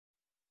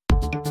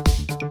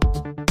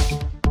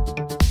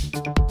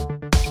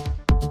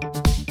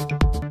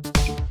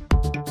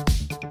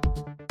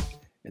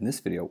this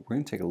video, we're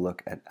going to take a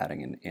look at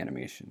adding an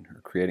animation, or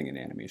creating an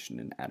animation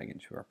and adding it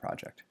to our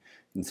project.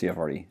 You can see I've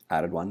already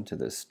added one to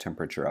this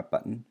temperature up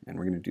button, and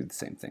we're going to do the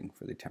same thing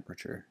for the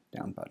temperature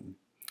down button.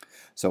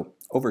 So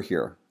over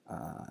here,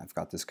 I've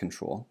got this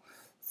control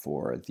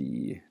for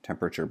the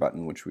temperature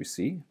button, which we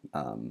see,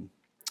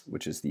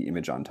 which is the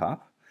image on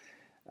top.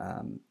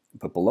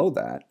 But below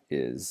that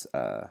is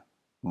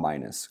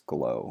minus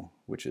glow,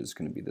 which is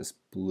going to be this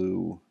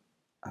blue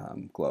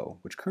glow,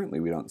 which currently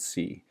we don't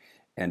see.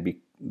 And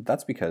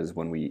that's because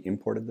when we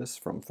imported this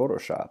from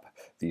Photoshop,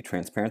 the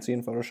transparency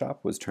in Photoshop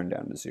was turned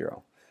down to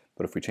 0.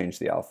 But if we change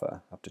the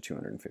alpha up to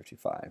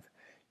 255,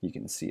 you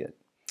can see it.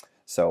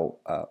 So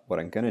what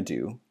I'm going to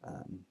do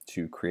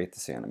to create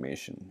this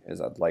animation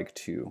is I'd like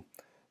to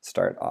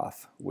start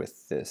off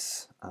with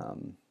this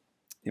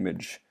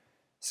image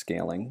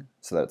scaling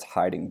so that it's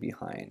hiding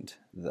behind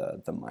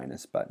the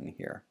minus button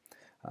here.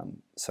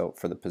 So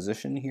for the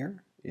position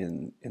here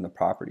in the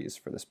properties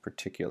for this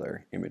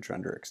particular image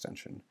render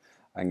extension,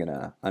 I'm going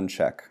to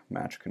uncheck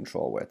match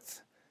control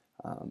width,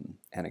 and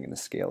I'm going to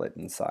scale it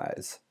in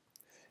size.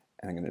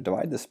 And I'm going to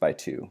divide this by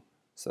 2,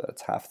 so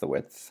that's half the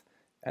width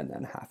and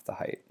then half the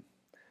height.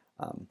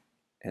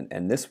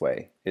 And this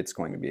way, it's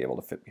going to be able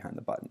to fit behind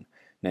the button.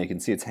 Now you can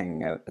see it's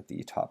hanging out at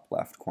the top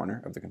left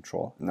corner of the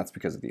control, and that's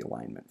because of the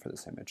alignment for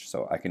this image.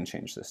 So I can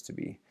change this to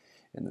be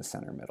in the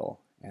center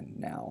middle, and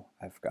now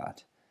I've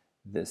got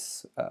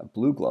this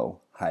blue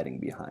glow hiding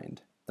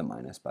behind the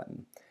minus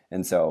button.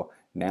 And so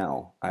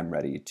now I'm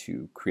ready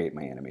to create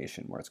my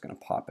animation where it's going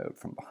to pop out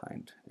from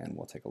behind, and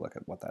we'll take a look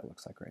at what that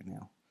looks like right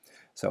now.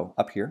 So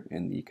up here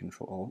in the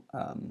control,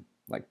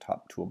 like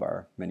top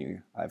toolbar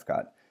menu, I've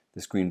got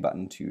this green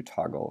button to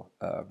toggle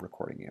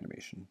recording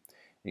animation.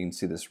 You can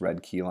see this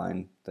red key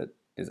line that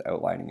is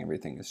outlining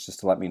everything. It's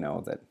just to let me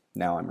know that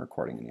now I'm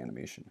recording an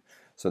animation.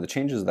 So the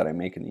changes that I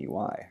make in the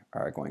UI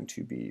are going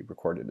to be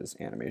recorded as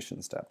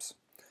animation steps.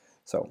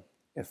 So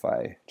if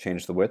I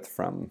change the width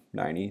from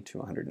 90 to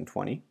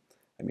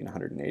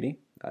 180,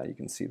 you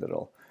can see that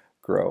it'll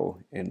grow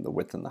in the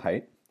width and the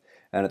height.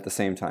 And at the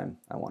same time,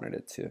 I wanted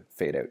it to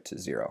fade out to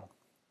 0.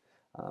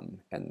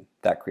 And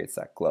that creates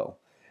that glow.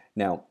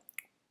 Now,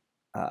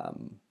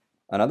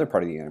 another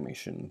part of the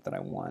animation that I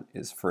want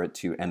is for it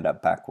to end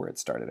up back where it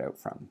started out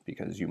from,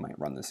 because you might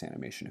run this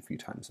animation a few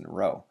times in a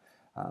row.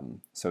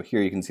 So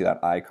here you can see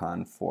that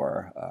icon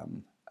for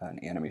an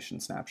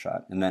animation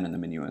snapshot, and then in the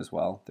menu as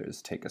well,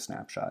 there's take a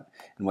snapshot.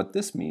 And what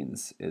this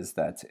means is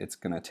that it's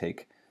going to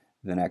take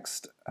the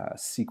next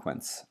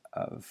sequence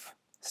of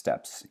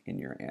steps in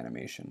your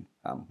animation,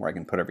 where I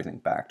can put everything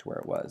back to where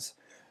it was.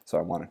 So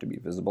I want it to be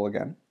visible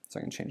again, so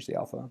I can change the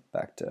alpha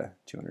back to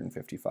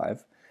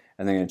 255,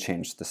 and then I'm going to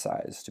change the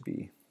size to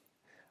be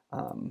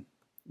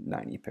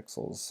 90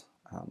 pixels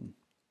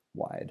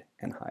wide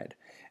and hide.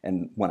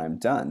 And when I'm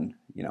done,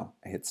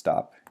 I hit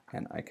stop,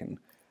 and I can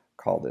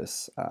call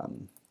this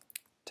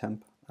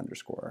temp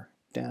underscore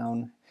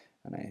down,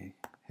 and I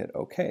hit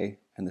OK,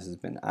 and this has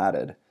been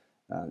added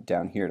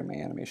down here to my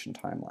animation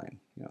timeline.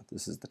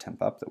 This is the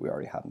temp up that we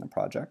already had in the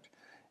project,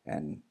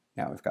 and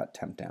now we've got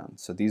temp down.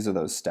 So these are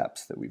those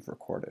steps that we've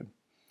recorded.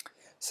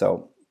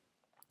 So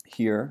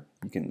here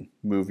you can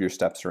move your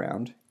steps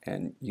around,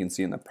 and you can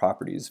see in the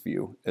properties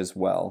view as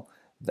well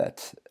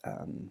that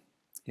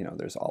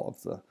there's all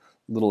of the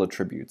little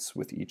attributes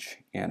with each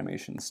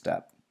animation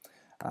step.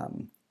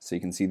 So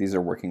you can see these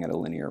are working at a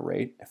linear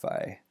rate. If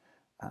I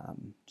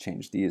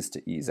change these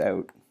to ease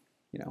out,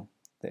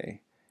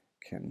 they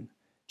can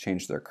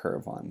change their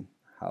curve on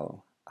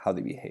how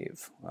they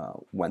behave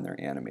when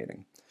they're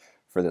animating.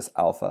 For this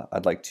alpha,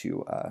 I'd like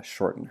to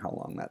shorten how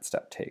long that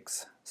step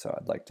takes. So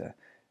I'd like to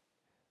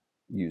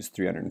use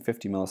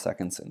 350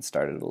 milliseconds and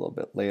start it a little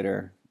bit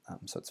later,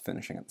 so it's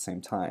finishing at the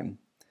same time.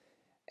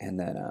 And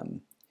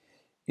then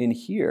in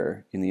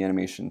here, in the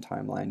animation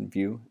timeline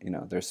view,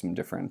 there's some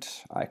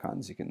different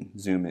icons. You can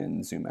zoom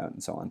in, zoom out,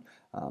 and so on.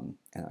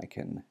 And I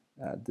can,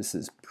 this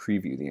is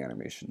preview the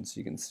animation, so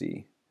you can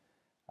see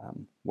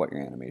what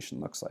your animation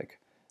looks like.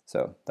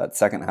 So that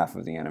second half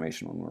of the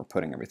animation, when we're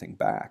putting everything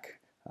back,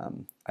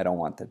 I don't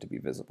want that to be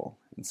visible.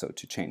 And so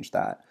to change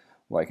that,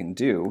 what I can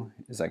do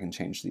is I can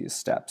change these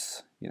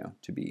steps,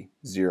 to be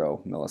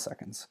 0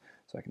 milliseconds.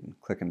 So I can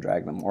click and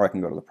drag them, or I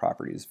can go to the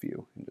properties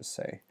view and just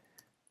say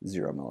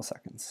 0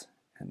 milliseconds,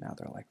 and now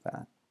they're like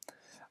that.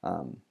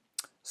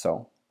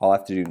 So all I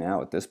have to do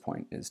now at this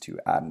point is to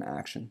add an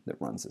action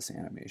that runs this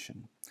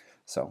animation.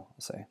 So I'll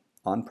say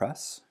on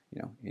press,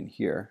 in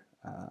here,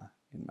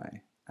 in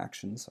my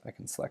actions, I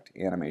can select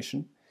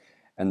animation,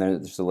 and then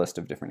there's a list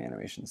of different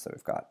animations that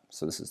we've got.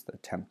 So this is the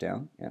temp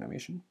down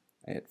animation.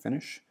 I hit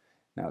finish.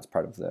 Now it's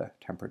part of the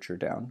temperature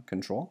down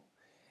control,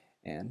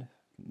 and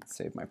I can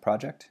save my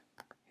project,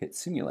 hit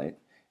simulate,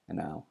 and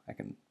now I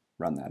can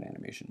run that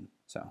animation.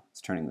 So it's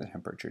turning the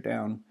temperature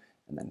down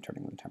and then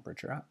turning the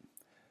temperature up.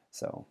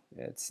 So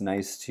it's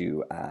nice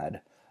to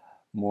add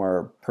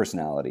more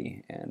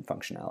personality and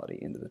functionality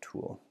into the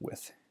tool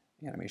with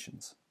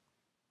animations.